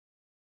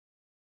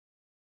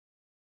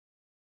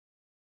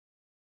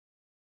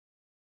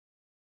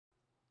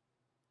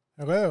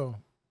Hello,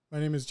 my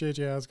name is JJ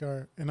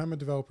Asghar, and I'm a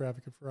developer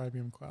advocate for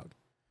IBM Cloud.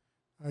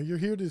 You're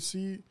here to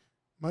see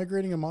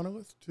migrating a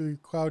monolith to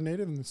cloud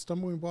native and the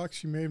stumbling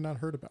blocks you may have not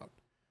heard about.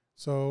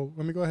 So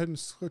let me go ahead and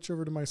switch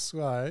over to my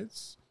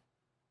slides.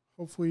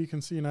 Hopefully you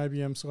can see an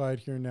IBM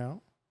slide here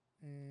now.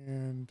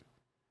 And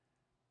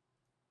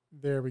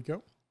there we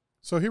go.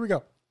 So here we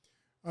go.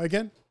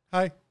 Again,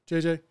 hi,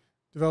 JJ,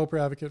 developer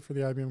advocate for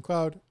the IBM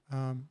Cloud.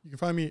 You can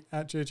find me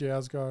at JJ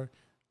Asghar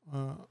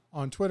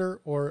on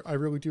Twitter, or I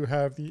really do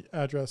have the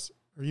address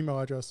or email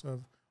address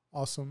of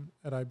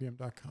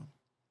awesome@ibm.com.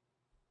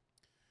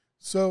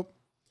 So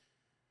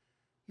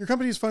your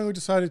company has finally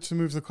decided to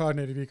move to the cloud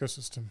native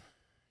ecosystem.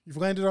 You've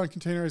landed on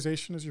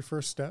containerization as your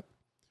first step,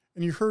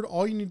 and you heard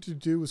all you need to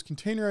do was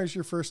containerize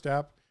your first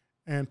app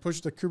and push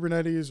it to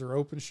Kubernetes or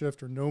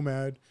OpenShift or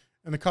Nomad,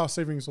 and the cost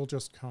savings will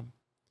just come.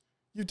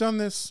 You've done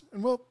this,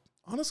 and well,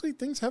 honestly,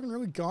 things haven't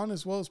really gone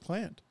as well as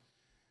planned.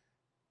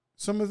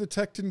 Some of the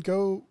tech didn't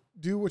go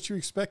do what you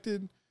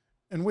expected.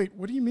 And wait,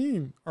 what do you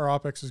mean our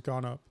OpEx has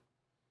gone up?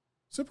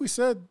 Simply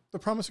said, the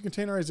promise of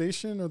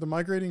containerization or the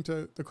migrating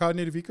to the cloud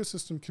native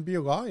ecosystem can be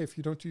a lie if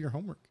you don't do your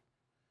homework.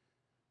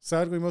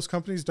 Sadly, most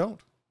companies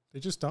don't.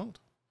 They just don't.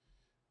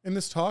 In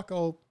this talk,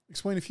 I'll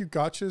explain a few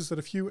gotchas that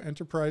a few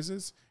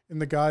enterprises in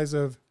the guise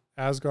of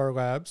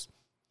AsgharLabs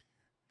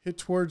hit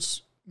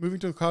towards moving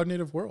to the cloud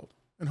native world.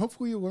 And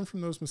hopefully you'll learn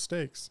from those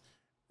mistakes.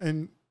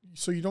 And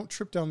so you don't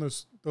trip down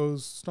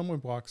those stumbling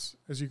blocks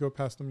as you go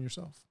past them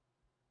yourself.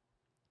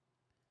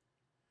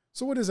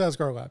 So what is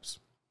AsgharLabs?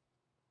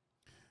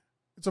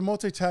 It's a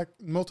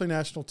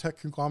multinational tech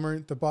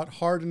conglomerate that bought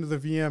hard into the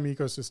VM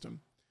ecosystem.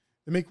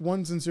 They make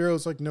ones and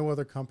zeros like no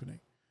other company.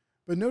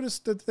 But notice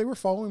that they were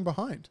following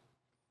behind.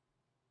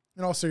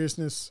 In all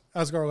seriousness,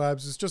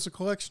 AsgharLabs is just a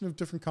collection of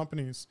different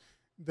companies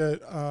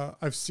that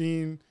I've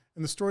seen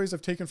and the stories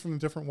I've taken from the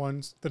different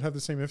ones that have the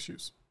same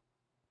issues.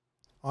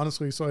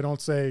 Honestly, so I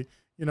don't say,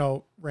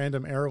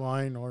 random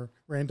airline or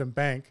random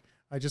bank,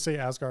 I just say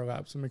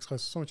AsgharLabs. It makes life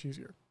so much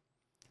easier.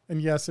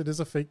 And yes, it is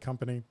a fake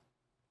company.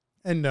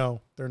 And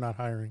no, they're not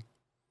hiring.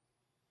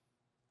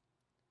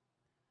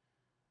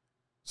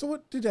 So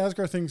what did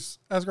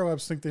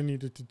AsgharLabs think they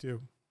needed to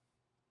do?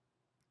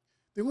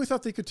 They only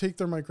thought they could take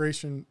their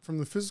migration from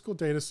the physical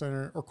data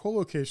center or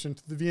co-location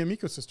to the VM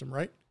ecosystem,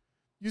 right?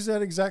 Use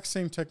that exact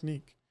same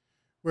technique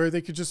where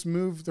they could just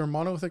move their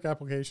monolithic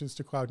applications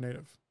to cloud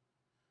native.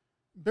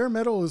 Bare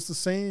metal is the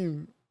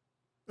same,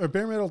 or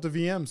bare metal to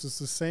VMs is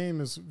the same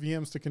as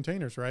VMs to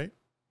containers, right?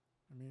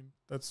 I mean,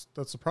 that's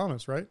the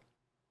promise, right?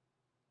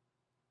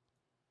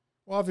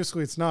 Well,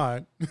 obviously it's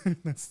not.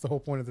 That's the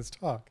whole point of this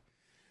talk.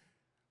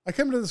 I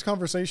come to this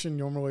conversation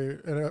normally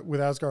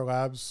with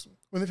AsgharLabs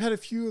when they've had a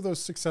few of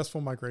those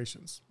successful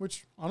migrations,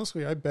 which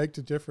honestly, I beg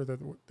to differ that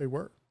they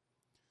were.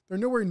 They're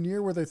nowhere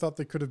near where they thought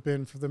they could have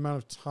been for the amount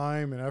of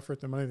time and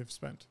effort and money they've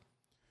spent.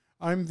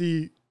 I'm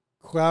the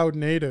cloud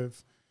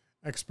native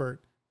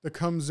expert that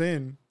comes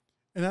in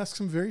and asks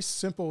some very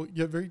simple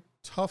yet very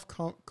tough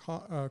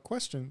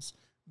questions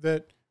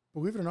that,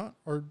 believe it or not,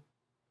 are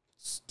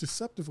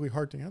deceptively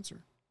hard to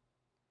answer.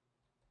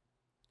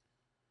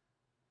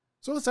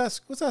 So let's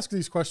ask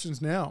these questions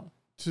now,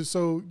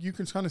 so you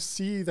can kind of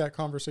see that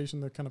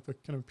conversation that kind of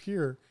can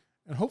appear,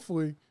 and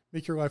hopefully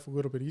make your life a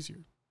little bit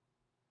easier.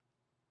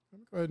 Let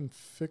me go ahead and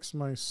fix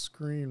my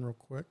screen real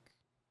quick.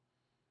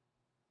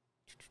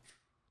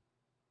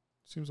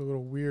 Seems a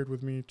little weird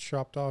with me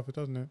chopped off,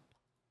 doesn't it?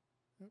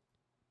 Yep.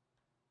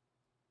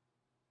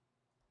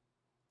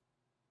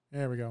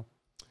 There we go.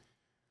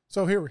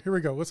 So here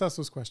we go. Let's ask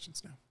those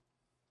questions now.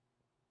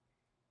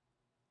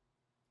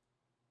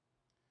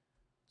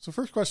 So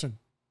first question,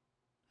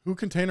 who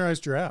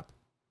containerized your app?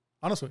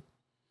 Honestly,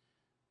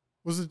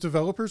 was it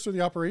developers or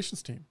the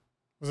operations team?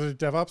 Was it a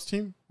DevOps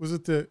team? Was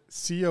it the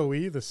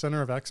COE, the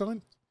Center of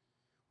Excellence?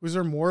 Was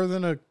there more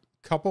than a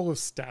couple of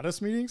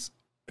status meetings?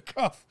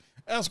 Cough.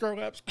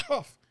 AsgharLabs,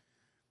 cough.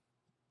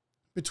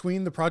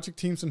 Between the project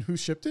teams and who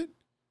shipped it?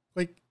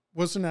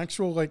 Was an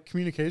actual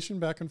communication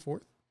back and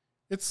forth?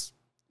 It's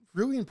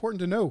really important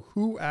to know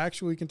who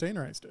actually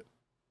containerized it.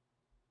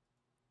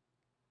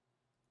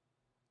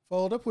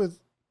 Followed up with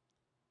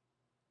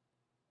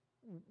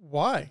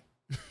why?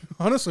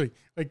 Honestly,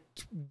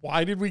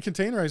 why did we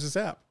containerize this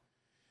app?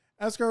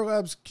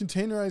 AsgharLabs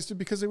containerized it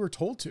because they were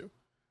told to.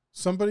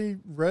 Somebody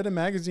read a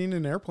magazine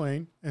in an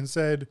airplane and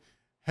said,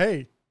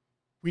 hey,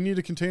 we need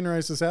to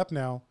containerize this app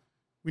now.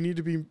 We need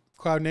to be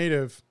cloud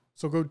native,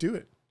 so go do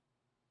it.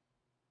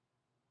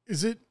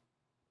 Is it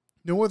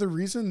no other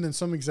reason than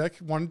some exec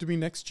wanted to be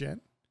next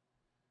gen?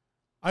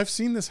 I've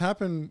seen this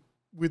happen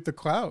with the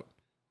cloud,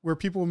 where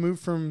people move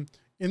from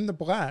in the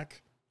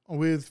black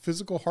with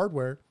physical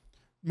hardware,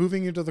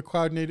 moving into the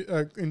cloud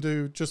native,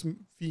 into just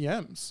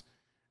VMs,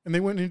 and they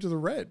went into the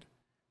red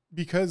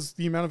because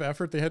the amount of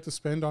effort they had to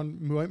spend on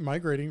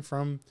migrating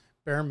from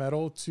bare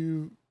metal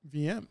to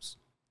VMs.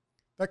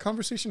 That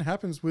conversation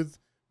happens with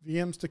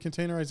VMs to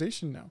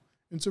containerization now.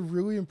 It's a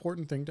really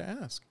important thing to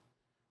ask.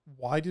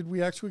 Why did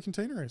we actually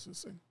containerize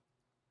this thing?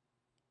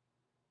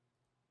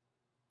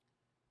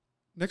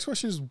 Next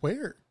question is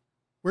where?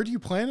 Where do you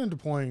plan on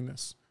deploying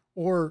this?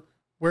 Or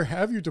where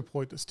have you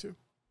deployed this to?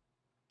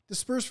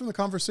 Disperse from the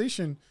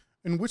conversation,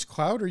 in which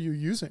cloud are you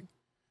using?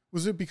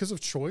 Was it because of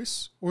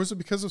choice, or is it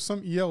because of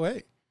some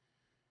ELA?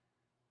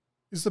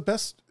 Is the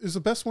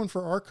best one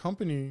for our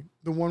company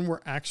the one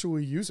we're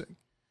actually using?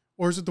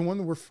 Or is it the one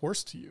that we're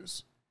forced to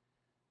use?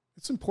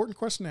 It's an important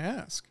question to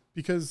ask,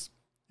 because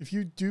if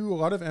you do a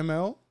lot of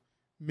ML,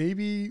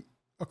 maybe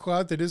a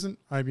cloud that isn't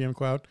IBM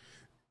Cloud,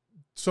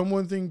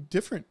 something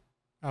different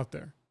out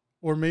there.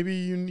 Or maybe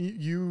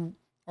you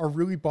are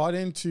really bought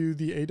into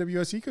the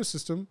AWS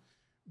ecosystem,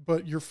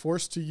 but you're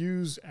forced to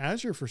use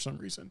Azure for some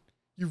reason.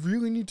 You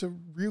really need to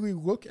really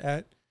look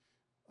at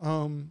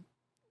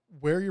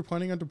where you're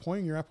planning on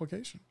deploying your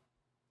application.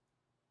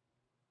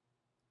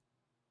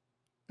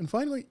 And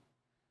finally,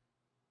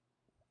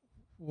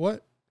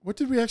 what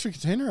did we actually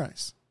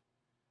containerize?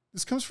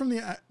 This comes from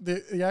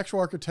the actual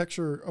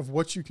architecture of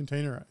what you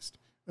containerized,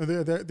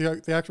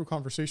 the actual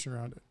conversation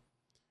around it.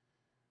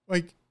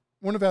 Like,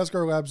 one of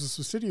AsgharLabs'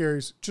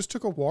 subsidiaries just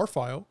took a WAR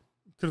file,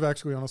 could have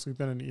actually honestly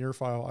been an EAR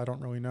file, I don't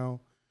really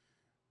know,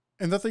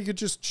 and that they could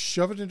just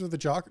shove it into the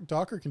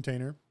Docker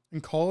container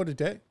and call it a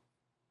day.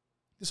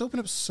 This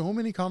opened up so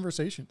many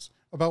conversations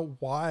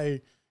about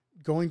why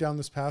going down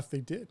this path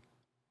they did.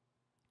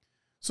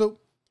 So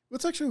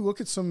let's actually look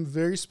at some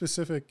very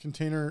specific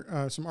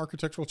some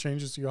architectural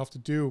changes you have to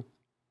do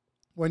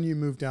when you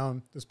move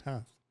down this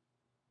path.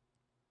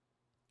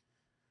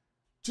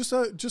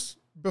 Just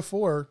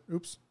before,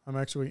 oops, I'm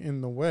actually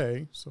in the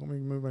way. So let me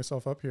move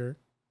myself up here.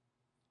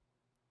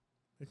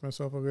 Make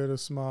myself a little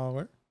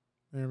smaller.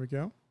 There we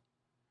go.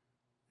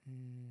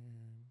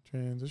 And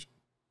transition.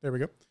 There we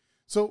go.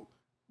 So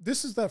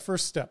this is that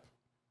first step,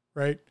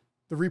 right?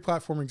 The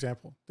replatform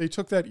example. They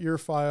took that EAR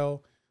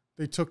file,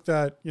 they took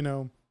that,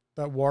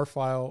 that WAR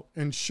file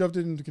and shoved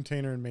it into a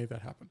container and made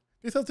that happen.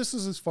 They thought this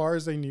is as far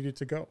as they needed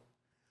to go.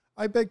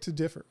 I beg to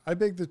differ. I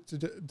beg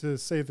to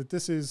say that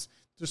this is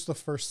just the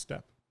first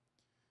step.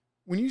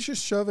 When you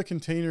just shove a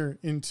container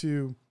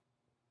into,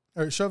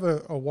 or shove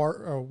a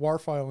WAR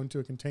file into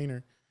a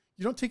container,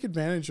 you don't take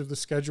advantage of the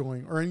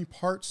scheduling or any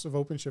parts of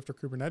OpenShift or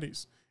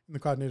Kubernetes in the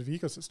cloud native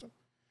ecosystem.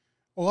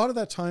 A lot of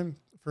that time,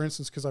 for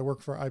instance, because I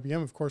work for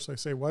IBM, of course, I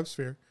say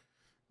WebSphere.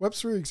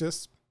 WebSphere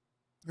exists.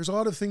 There's a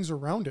lot of things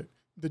around it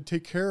that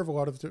take care of a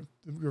lot of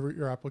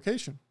your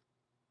application.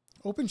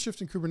 OpenShift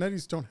and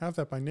Kubernetes don't have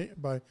that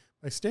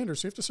by standard,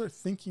 so you have to start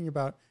thinking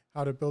about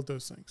how to build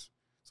those things.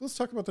 So let's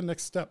talk about the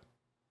next step.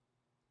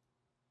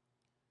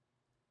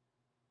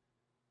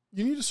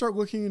 You need to start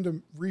looking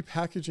into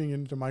repackaging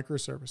into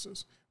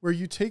microservices, where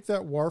you take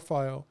that WAR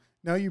file,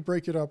 now you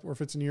break it up, or if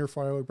it's an EAR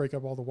file, you break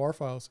up all the WAR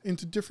files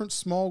into different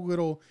small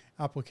little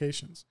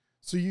applications.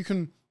 So you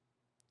can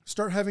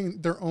start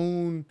having their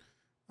own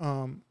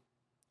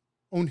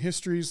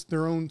histories,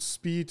 their own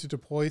speed to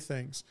deploy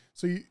things.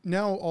 So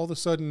now all of a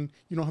sudden,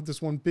 you don't have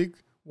this one big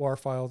WAR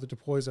file that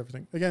deploys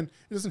everything. Again,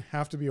 it doesn't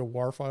have to be a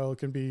WAR file. It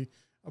can be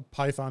a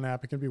Python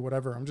app. It can be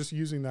whatever. I'm just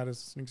using that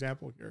as an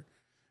example here.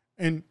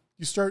 And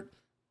you start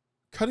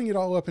cutting it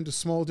all up into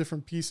small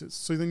different pieces.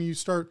 So then you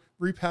start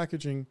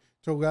repackaging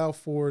to allow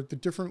for the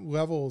different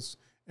levels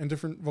and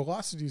different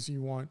velocities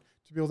you want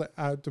to be able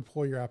to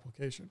deploy your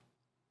application.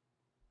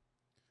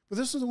 But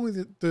this is only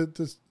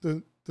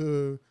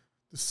the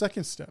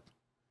second step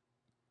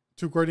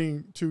to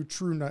grading to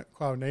true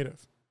cloud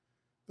native.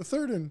 The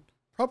third and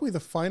probably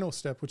the final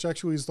step, which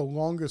actually is the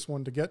longest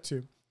one to get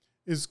to,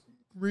 is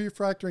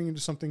refactoring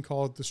into something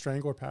called the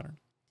strangler pattern.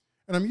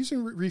 And I'm using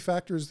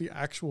refactor as the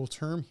actual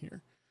term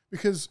here,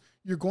 because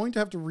you're going to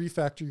have to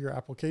refactor your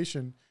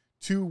application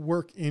to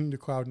work into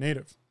cloud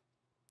native.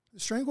 The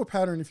strangler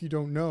pattern, if you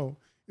don't know,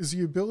 is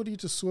the ability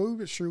to slowly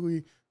but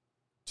surely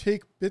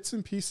take bits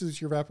and pieces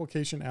of your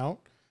application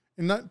out,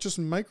 and not just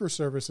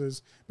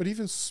microservices, but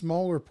even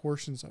smaller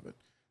portions of it.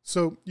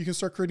 So you can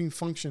start creating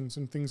functions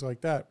and things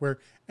like that, where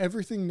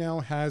everything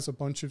now has a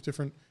bunch of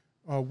different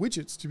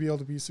widgets to be able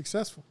to be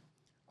successful.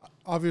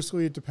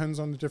 Obviously, it depends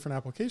on the different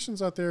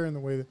applications out there and the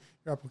way that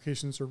your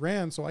applications are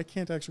ran. So I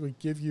can't actually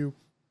give you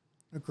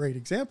a great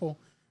example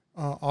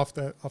off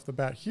the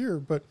bat here,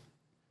 but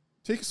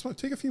take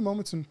a few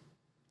moments and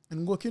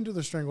look into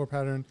the strangler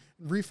pattern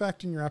and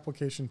refactoring your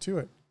application to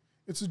it.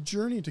 It's a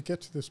journey to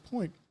get to this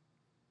point,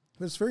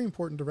 but it's very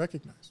important to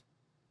recognize.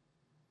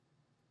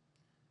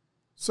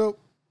 So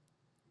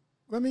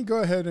let me go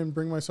ahead and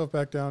bring myself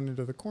back down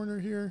into the corner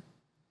here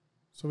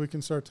so we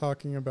can start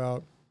talking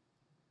about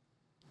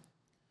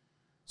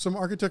some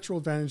architectural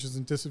advantages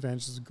and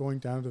disadvantages of going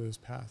down to this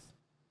path.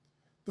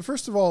 The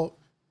first of all,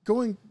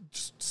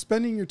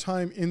 spending your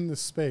time in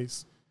this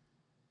space,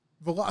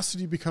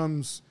 velocity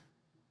becomes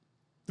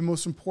the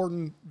most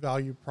important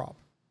value prop.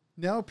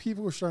 Now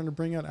people are starting to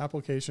bring out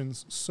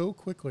applications so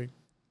quickly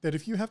that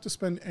if you have to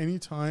spend any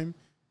time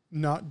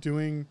not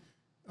doing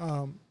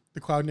the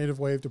cloud native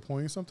way of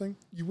deploying something,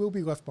 you will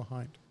be left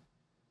behind.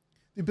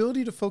 The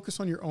ability to focus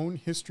on your own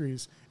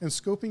histories and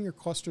scoping your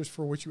clusters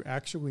for what you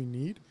actually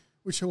need,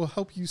 which will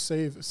help you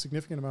save a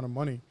significant amount of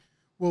money,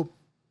 will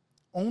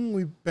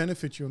only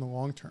benefit you in the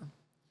long term.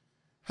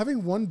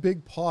 having one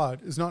big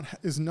pod is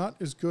not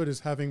as good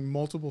as having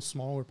multiple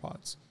smaller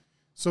pods.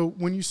 So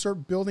when you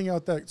start building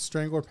out that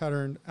strangler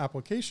pattern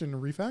application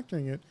and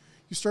refactoring it,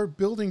 you start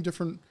building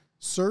different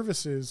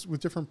services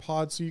with different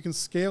pods so you can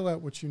scale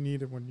out what you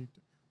need and when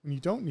you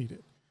don't need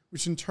it,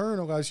 which in turn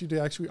allows you to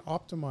actually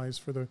optimize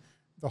for the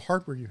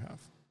hardware you have.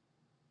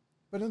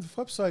 But on the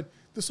flip side,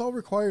 this all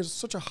requires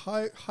such a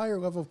higher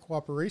level of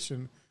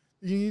cooperation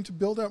that you need to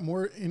build out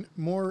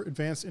more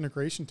advanced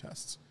integration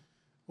tests,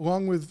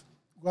 along with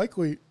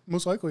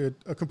most likely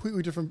a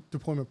completely different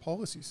deployment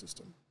policy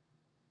system.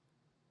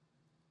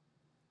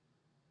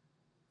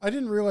 I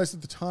didn't realize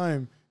at the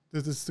time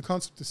that the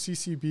concept of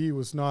CCB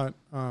was not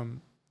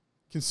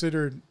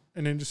considered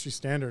an industry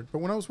standard. But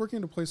when I was working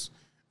at a place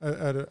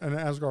at an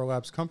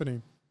AsgharLabs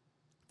company,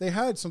 they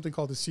had something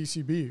called the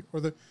CCB, or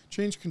the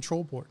Change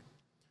Control Board,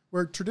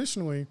 where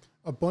traditionally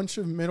a bunch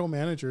of middle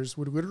managers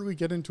would literally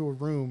get into a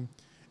room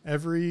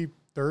every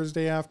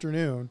Thursday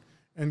afternoon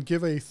and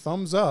give a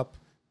thumbs up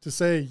to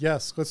say,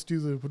 yes, let's do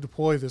the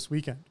deploy this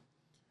weekend.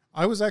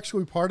 I was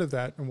actually part of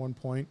that at one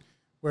point,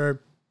 where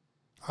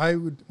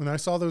when I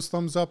saw those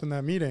thumbs up in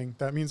that meeting,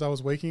 that means I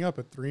was waking up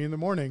at 3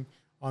 a.m.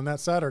 on that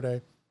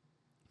Saturday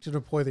to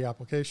deploy the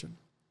application.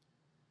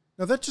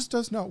 Now that just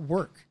does not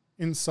work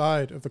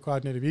inside of the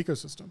cloud native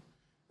ecosystem.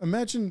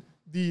 Imagine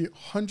the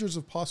hundreds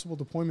of possible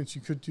deployments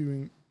you could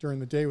do during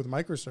the day with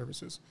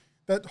microservices.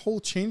 That whole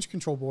change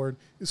control board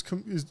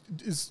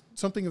is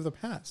something of the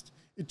past.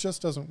 It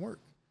just doesn't work.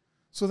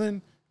 So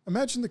then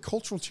imagine the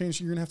cultural change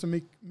that you're gonna have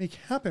to make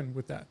happen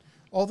with that.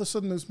 All of a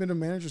sudden those middle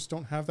managers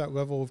don't have that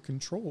level of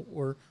control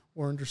or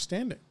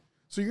understanding.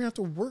 So you're gonna have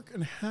to work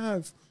and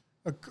have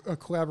a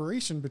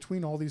collaboration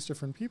between all these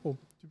different people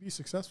to be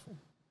successful.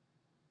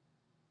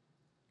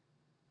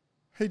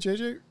 Hey,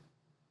 JJ,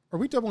 are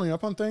we doubling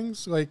up on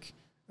things? Like,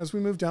 as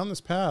we move down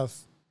this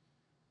path,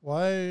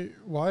 why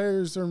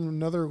is there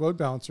another load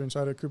balancer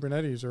inside of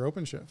Kubernetes or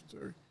OpenShift?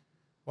 Or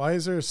why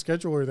is there a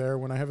scheduler there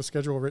when I have a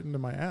schedule written to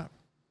my app?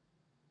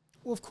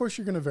 Well, of course,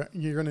 you're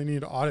gonna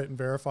need to audit and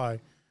verify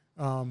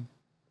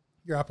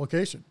your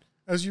application.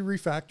 As you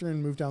refactor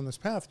and move down this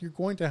path, you're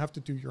going to have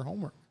to do your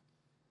homework.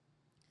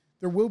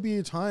 There will be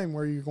a time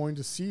where you're going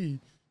to see,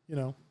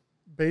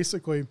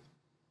 basically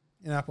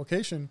an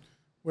application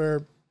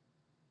where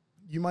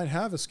you might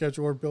have a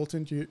scheduler built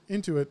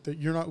into it that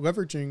you're not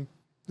leveraging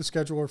the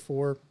scheduler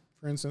for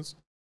instance,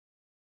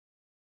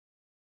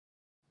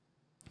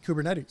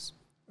 Kubernetes.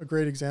 A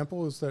great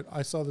example is that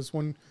I saw this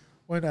one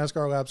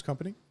AsgharLabs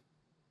company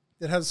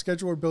that has a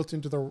scheduler built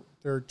into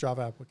their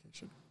Java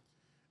application.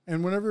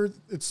 And whenever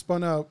it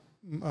spun out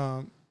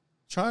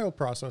child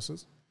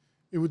processes,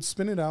 it would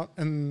spin it out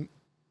and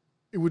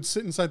it would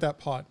sit inside that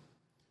pod.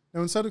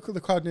 Now, inside of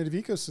the cloud native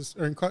ecosystem,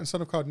 or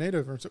inside of cloud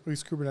native, or at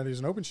least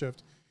Kubernetes and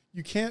OpenShift,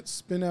 you can't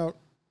spin out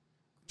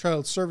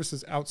child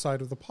services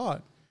outside of the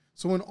pod.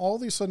 So when all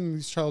of a sudden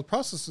these child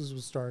processes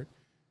would start,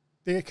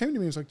 they came to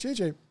me and was like,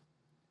 JJ,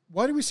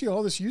 why do we see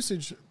all this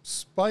usage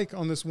spike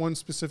on this one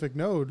specific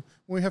node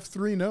when we have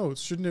 3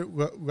 nodes? Shouldn't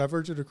it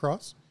leverage it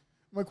across?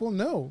 I'm like, well,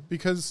 no,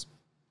 because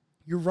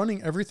you're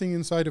running everything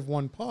inside of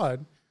one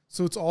pod,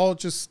 so it's all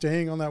just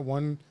staying on that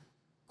one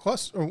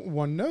cluster or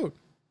one node.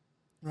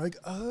 I'm like,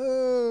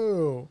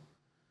 oh,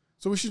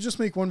 so we should just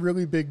make one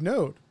really big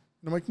node.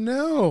 And I'm like,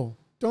 no,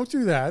 don't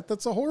do that.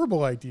 That's a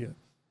horrible idea.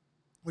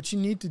 What you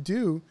need to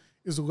do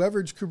is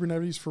leverage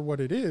Kubernetes for what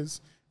it is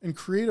and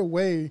create a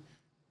way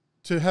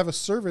to have a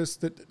service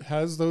that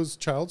has those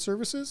child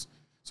services.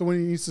 So when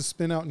it needs to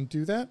spin out and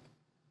do that,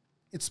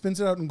 it spins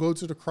it out and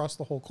loads it across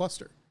the whole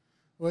cluster.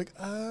 We're like,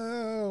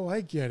 oh,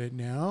 I get it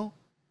now.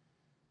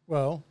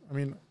 Well, I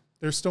mean,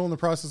 they're still in the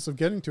process of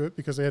getting to it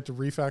because they had to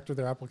refactor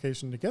their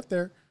application to get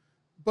there.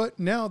 But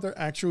now they're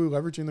actually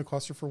leveraging the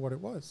cluster for what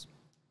it was.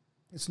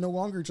 It's no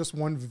longer just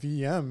one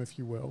VM, if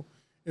you will.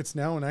 It's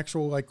now an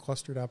actual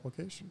clustered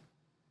application.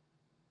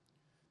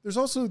 There's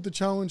also the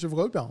challenge of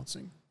load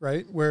balancing,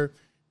 right? Where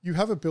you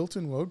have a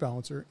built-in load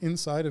balancer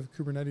inside of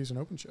Kubernetes and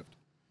OpenShift.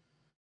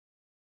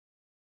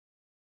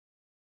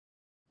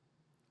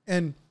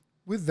 And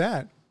with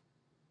that,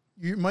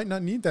 you might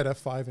not need that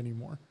F5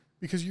 anymore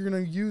because you're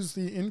going to use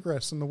the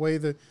ingress and the way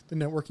that the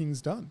networking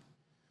is done.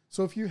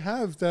 So if you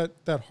have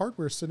that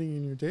hardware sitting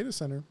in your data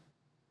center,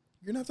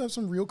 you're going to have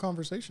some real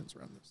conversations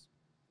around this.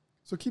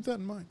 So keep that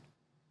in mind.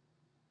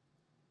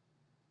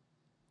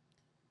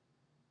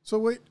 So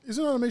wait,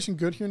 isn't automation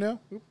good here now?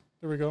 Oop,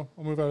 there we go.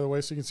 I'll move out of the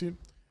way so you can see it.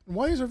 And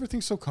why is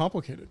everything so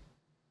complicated?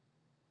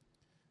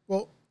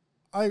 Well,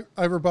 I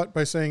rebut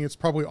by saying it's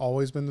probably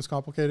always been this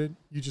complicated.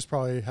 You just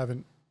probably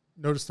haven't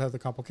noticed to have the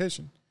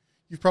complication.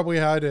 You've probably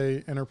had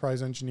an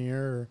enterprise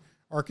engineer or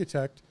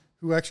architect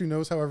who actually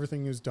knows how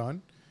everything is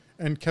done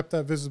and kept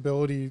that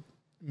visibility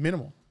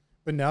minimal.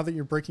 But now that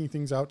you're breaking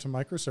things out to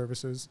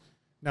microservices,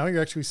 now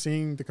you're actually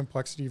seeing the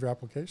complexity of your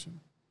application.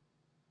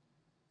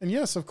 And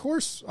yes, of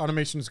course,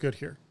 automation is good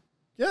here.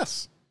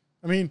 Yes.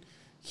 I mean,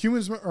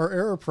 humans are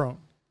error prone.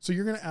 So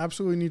you're going to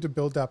absolutely need to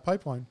build that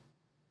pipeline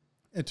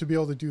and to be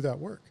able to do that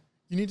work.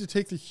 You need to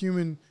take the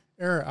human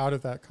error out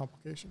of that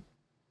complication.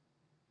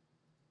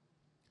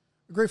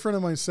 A great friend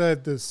of mine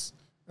said this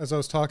as I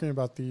was talking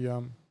about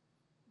the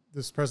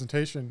this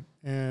presentation,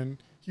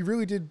 and he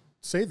really did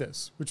say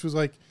this, which was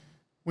like,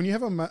 when you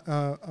have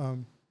a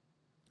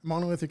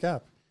monolithic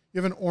app, you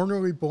have an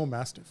ornery bull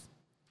mastiff.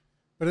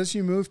 But as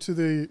you move to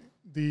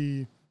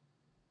the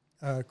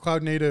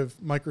cloud native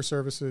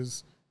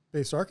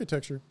microservices-based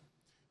architecture,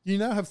 you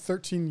now have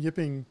 13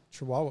 yipping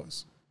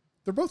chihuahuas.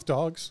 They're both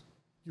dogs.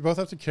 You both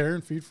have to care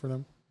and feed for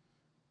them.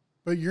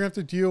 But you're going to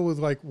have to deal with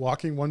like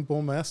walking one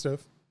bull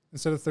mastiff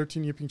instead of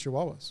 13 yipping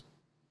chihuahuas.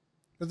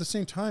 But at the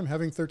same time,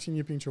 having 13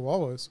 yipping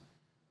chihuahuas,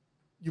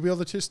 you'll be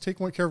able to just take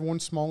care of one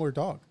smaller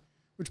dog,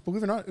 which,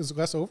 believe it or not, is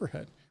less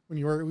overhead when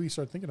you really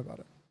start thinking about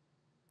it.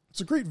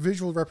 It's a great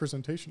visual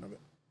representation of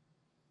it.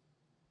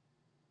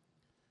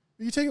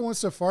 But you take it one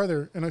step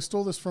farther, and I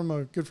stole this from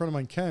a good friend of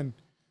mine, Ken,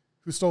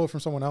 who stole it from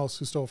someone else,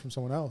 who stole it from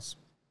someone else.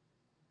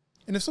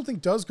 And if something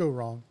does go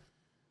wrong,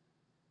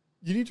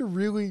 you need to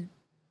really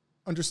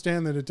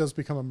understand that it does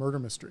become a murder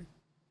mystery.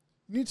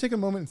 You need to take a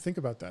moment and think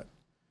about that.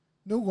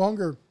 No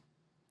longer,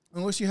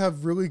 unless you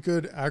have really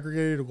good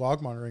aggregated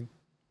log monitoring,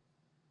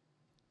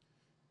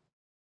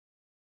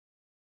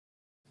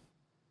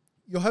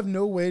 you'll have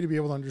no way to be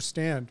able to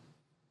understand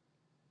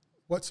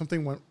where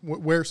something went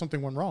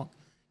wrong.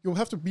 You'll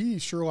have to be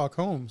Sherlock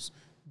Holmes,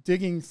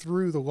 digging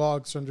through the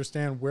logs to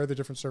understand where the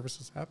different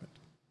services happened.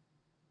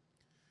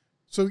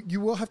 So you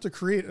will have to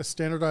create a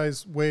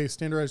standardized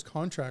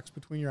contracts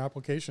between your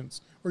applications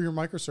or your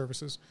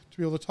microservices to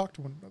be able to talk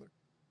to one another.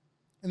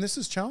 And this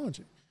is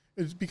challenging.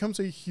 It becomes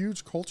a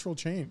huge cultural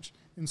change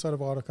inside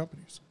of a lot of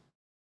companies.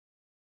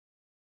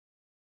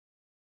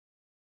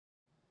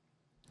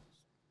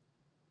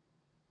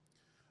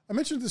 I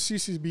mentioned the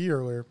CCB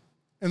earlier,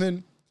 and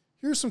then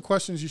here's some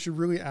questions you should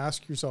really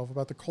ask yourself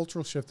about the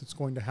cultural shift that's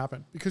going to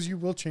happen, because you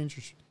will change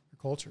your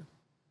culture.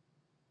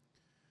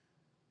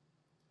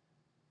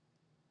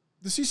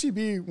 The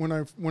CCB,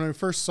 when I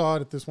first saw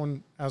it at this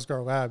one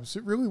AsgharLabs,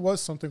 it really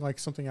was something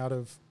out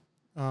of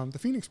the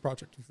Phoenix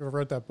Project, if you've ever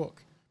read that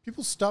book.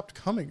 People stopped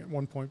coming at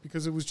one point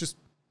because it was just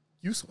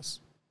useless.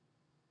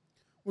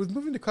 With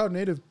moving to cloud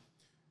native,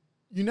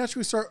 you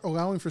naturally start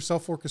allowing for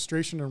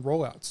self-orchestration and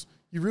rollouts.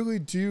 You really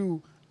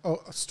do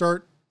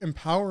start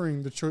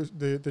empowering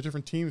the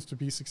different teams to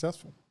be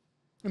successful.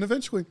 And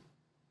eventually,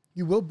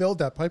 you will build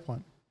that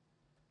pipeline.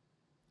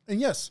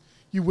 And yes,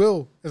 you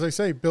will, as I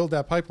say, build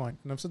that pipeline.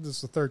 And I've said this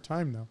the third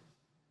time now.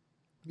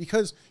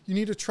 Because you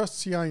need to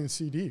trust CI and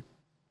CD.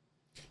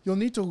 You'll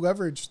need to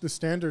leverage the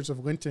standards of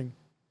linting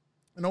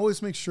and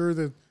always make sure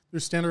that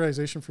there's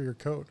standardization for your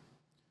code.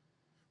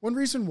 One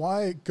reason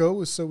why Go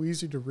is so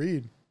easy to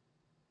read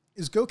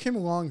is Go came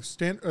along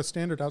a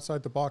standard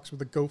outside the box with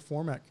a Go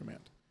format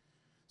command.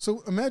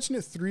 So imagine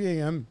at 3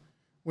 a.m.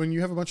 when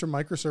you have a bunch of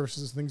microservices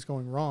and things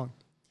going wrong,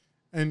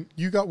 and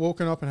you got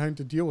woken up and having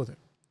to deal with it.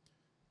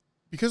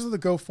 Because of the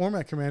Go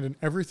format command and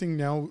everything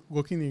now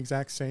looking the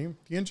exact same,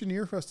 the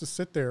engineer who has to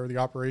sit there, or the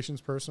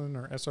operations person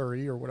or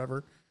SRE or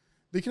whatever,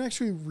 they can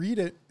actually read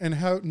it and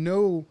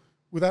know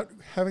without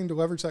having to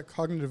leverage that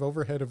cognitive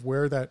overhead of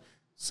where that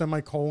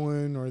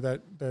semicolon or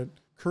that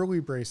curly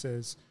brace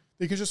is.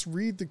 They can just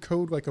read the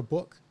code like a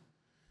book.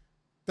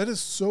 That is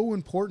so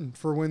important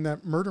for when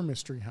that murder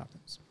mystery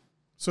happens.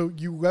 So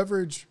you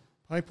leverage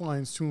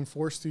pipelines to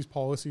enforce these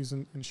policies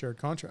and shared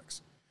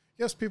contracts.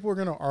 Yes, people are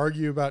going to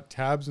argue about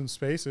tabs and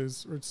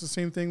spaces, or it's the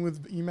same thing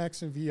with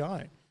Emacs and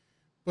VI.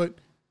 But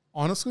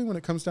honestly, when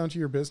it comes down to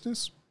your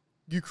business,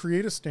 you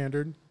create a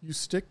standard, you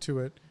stick to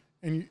it,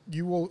 and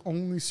you will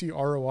only see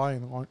ROI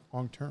in the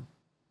long term.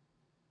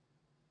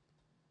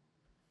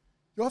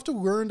 You'll have to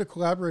learn to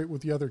collaborate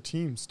with the other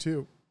teams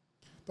too.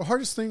 The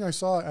hardest thing I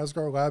saw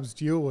AsgharLabs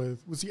deal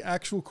with was the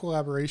actual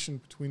collaboration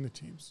between the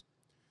teams.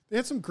 They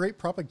had some great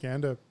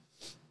propaganda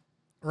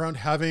around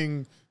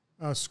having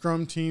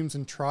Scrum teams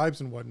and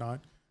tribes and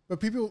whatnot, but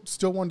people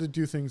still wanted to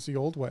do things the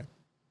old way.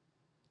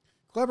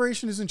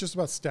 Collaboration isn't just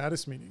about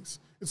status meetings.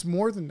 It's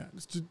more than that.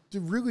 It's to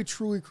really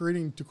truly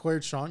creating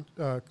declared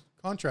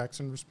contracts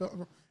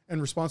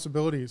and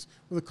responsibilities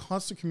with a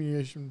constant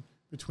communication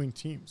between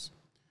teams.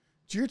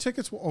 Jira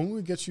tickets will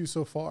only get you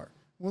so far.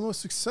 One of the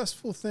most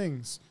successful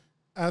things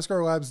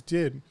AsgharLabs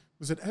did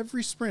was at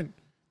every sprint,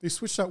 they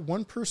switched out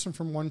one person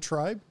from one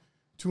tribe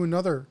to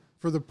another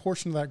for the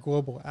portion of that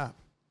global app.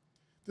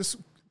 This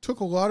took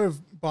a lot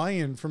of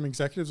buy-in from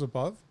executives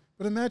above,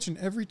 but imagine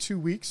every 2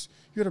 weeks,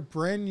 you had a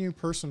brand new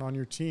person on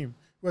your team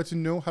who had to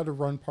know how to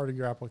run part of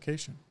your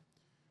application.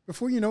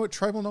 Before you know it,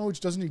 tribal knowledge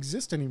doesn't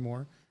exist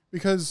anymore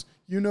because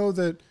you know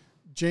that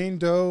Jane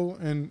Doe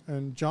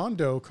and John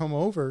Doe come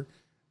over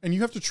and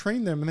you have to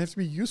train them and they have to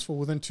be useful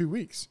within 2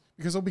 weeks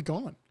because they'll be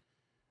gone.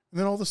 And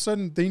then all of a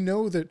sudden they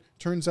know that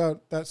turns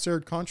out that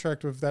shared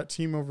contract of that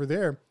team over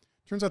there,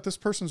 turns out this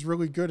person's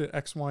really good at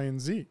X, Y,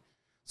 and Z.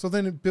 So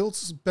then it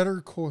builds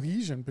better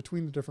cohesion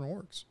between the different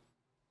orgs.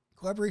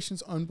 Collaboration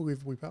is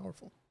unbelievably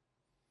powerful.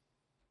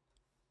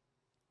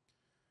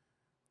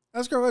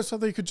 AsgharLabs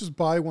thought they could just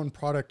buy one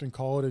product and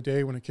call it a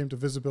day when it came to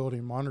visibility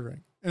and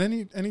monitoring.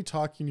 And any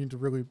talk you need to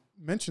really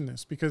mention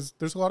this because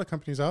there's a lot of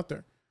companies out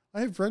there.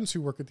 I have friends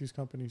who work at these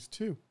companies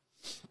too.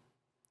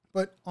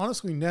 But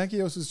honestly,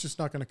 Nagios is just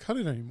not going to cut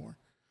it anymore.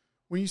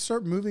 When you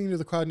start moving into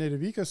the cloud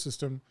native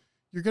ecosystem,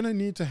 you're going to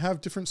need to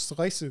have different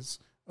slices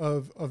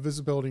of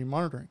visibility and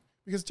monitoring,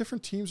 because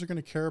different teams are going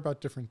to care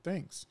about different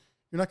things.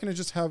 You're not going to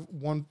just have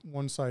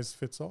one size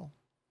fits all.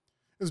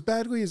 As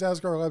badly as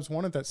AsgharLabs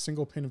wanted that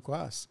single pane of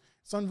glass,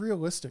 it's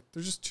unrealistic.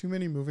 There's just too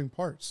many moving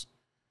parts.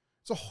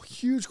 It's a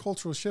huge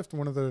cultural shift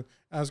one of the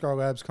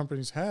AsgharLabs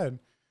companies had,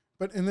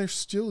 and they're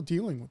still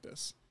dealing with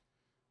this.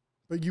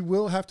 But you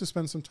will have to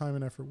spend some time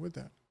and effort with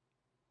that.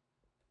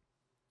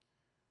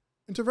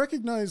 And to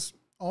recognize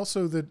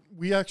also that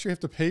we actually have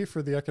to pay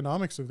for the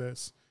economics of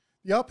this,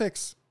 the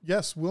OpEx,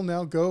 yes, will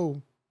now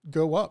go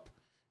up.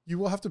 You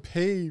will have to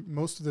pay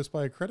most of this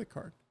by a credit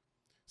card.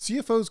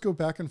 CFOs go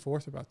back and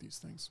forth about these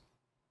things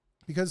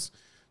because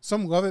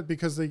some love it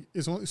because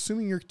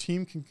assuming your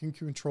team can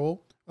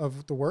control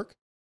of the work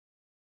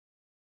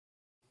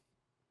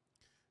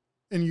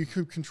and you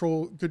could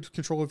good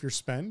control of your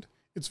spend,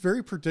 it's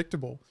very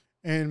predictable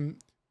and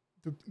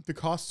the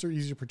costs are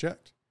easy to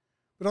project.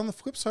 But on the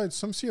flip side,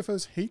 some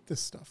CFOs hate this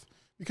stuff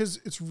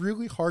because it's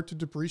really hard to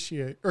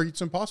depreciate, or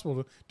it's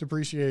impossible to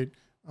depreciate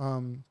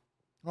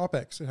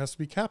OpEx. It has to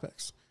be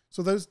CapEx.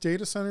 So those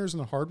data centers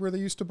and the hardware they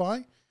used to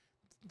buy,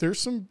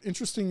 there's some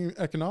interesting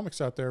economics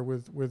out there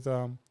with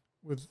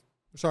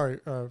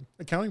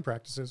accounting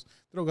practices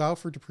that allow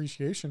for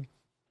depreciation.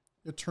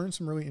 It turns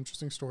some really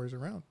interesting stories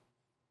around.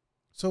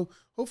 So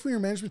hopefully your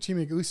management team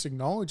at least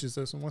acknowledges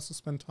this and wants to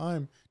spend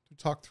time to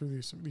talk through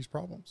these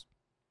problems.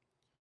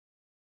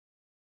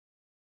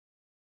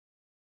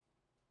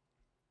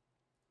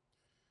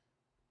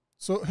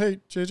 So, hey,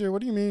 JJ,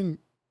 what do you mean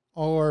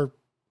all our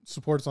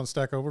support is on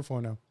Stack Overflow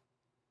now?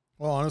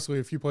 Well, honestly,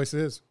 a few places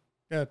it is.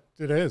 Yeah,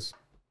 it is.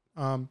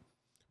 But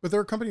there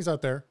are companies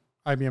out there,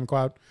 IBM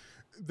Cloud,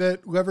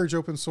 that leverage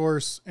open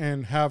source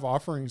and have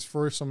offerings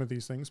for some of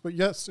these things. But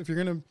yes, if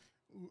you're going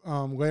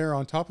to layer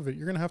on top of it,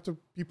 you're going to have to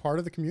be part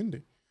of the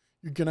community.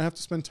 You're going to have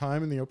to spend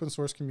time in the open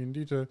source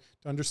community to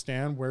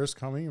understand where it's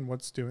coming and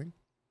what's doing.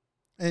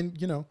 And,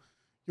 you'll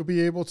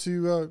be able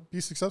to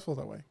be successful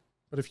that way.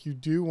 But if you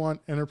do want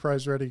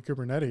enterprise-ready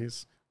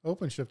Kubernetes,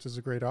 OpenShift is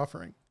a great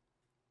offering.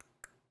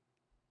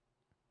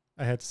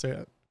 I had to say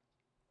it.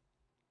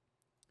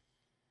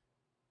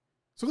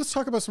 So let's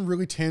talk about some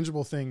really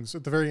tangible things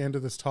at the very end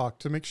of this talk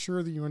to make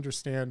sure that you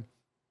understand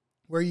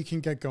where you can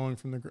get going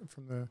from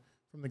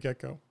the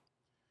get-go.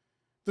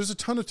 There's a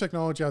ton of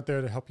technology out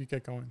there to help you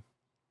get going.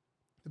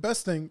 The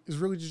best thing is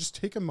really to just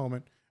take a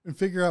moment and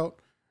figure out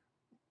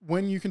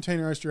when you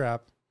containerized your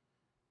app.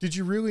 Did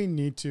you really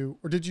need to,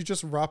 or did you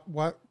just wrap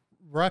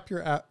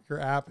your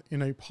app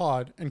in a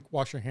pod and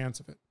wash your hands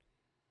of it?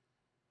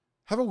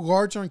 Have a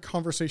large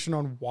conversation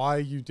on why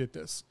you did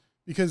this.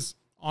 Because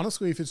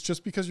honestly, if it's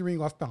just because you're being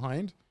left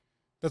behind,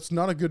 that's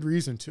not a good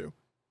reason to.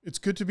 It's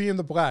good to be in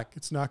the black.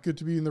 It's not good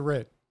to be in the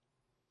red.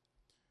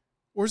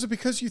 Or is it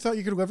because you thought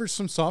you could leverage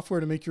some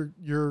software to make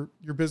your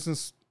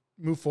business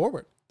move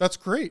forward? That's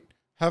great.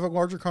 Have a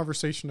larger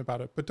conversation about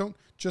it, but don't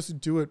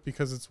just do it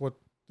because it's what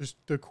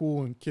the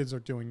cool and kids are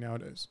doing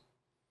nowadays.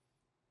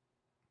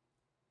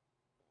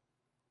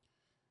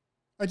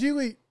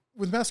 Ideally,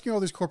 with masking all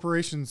these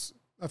corporations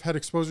I've had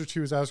exposure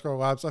to as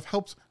AsgharLabs, I've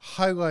helped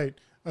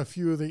highlight a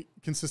few of the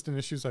consistent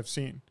issues I've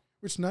seen,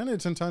 which 9 out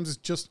of 10 times is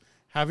just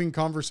having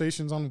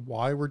conversations on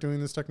why we're doing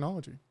this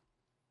technology.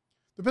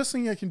 The best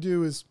thing I can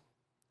do is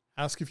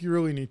ask if you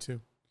really need to.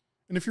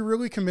 And if you're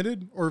really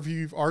committed, or if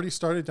you've already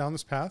started down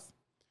this path,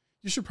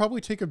 you should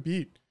probably take a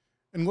beat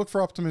and look for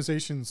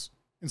optimizations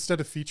instead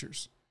of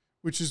features,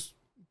 which is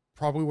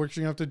probably what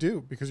you're going to have to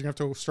do because you're going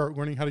to have to start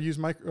learning how to use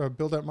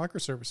build out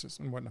microservices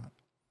and whatnot.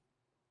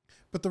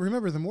 But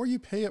remember, the more you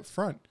pay up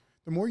front,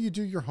 the more you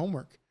do your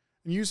homework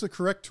and use the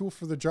correct tool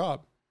for the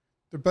job,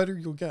 the better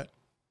you'll get.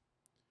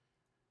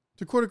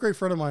 To quote a great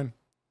friend of mine,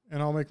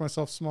 and I'll make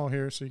myself small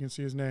here so you can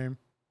see his name,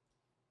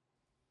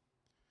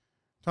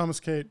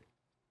 Thomas Cate,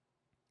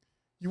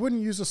 you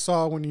wouldn't use a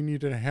saw when you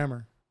needed a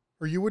hammer,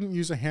 or you wouldn't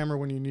use a hammer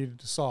when you needed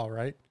a saw,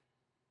 right?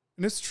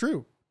 And it's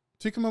true.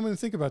 Take a moment and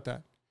think about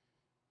that.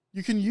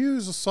 You can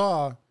use a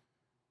saw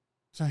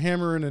to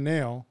hammer in a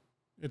nail.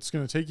 It's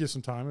going to take you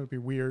some time. It'll be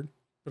weird,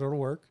 but it'll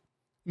work.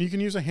 And you can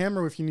use a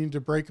hammer if you need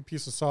to break a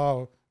piece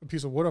of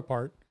wood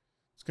apart.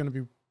 It's going to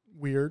be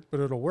weird,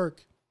 but it'll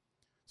work.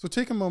 So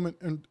take a moment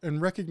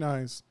and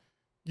recognize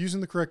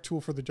using the correct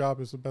tool for the job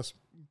is the best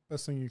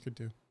thing you could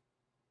do.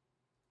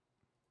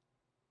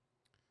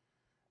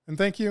 And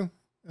thank you.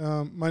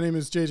 My name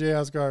is JJ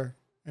Asghar.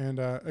 And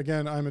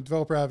again, I'm a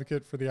developer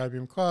advocate for the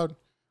IBM Cloud.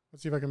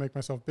 Let's see if I can make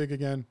myself big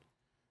again.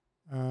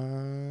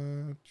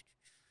 There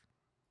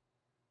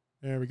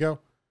we go.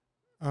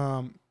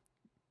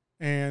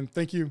 And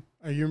thank you.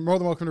 You're more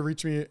than welcome to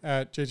reach me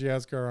at JJ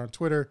Asghar on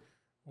Twitter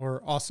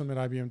or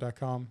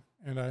awesome@ibm.com.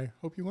 And I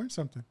hope you learned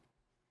something.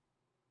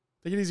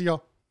 Take it easy,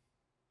 y'all.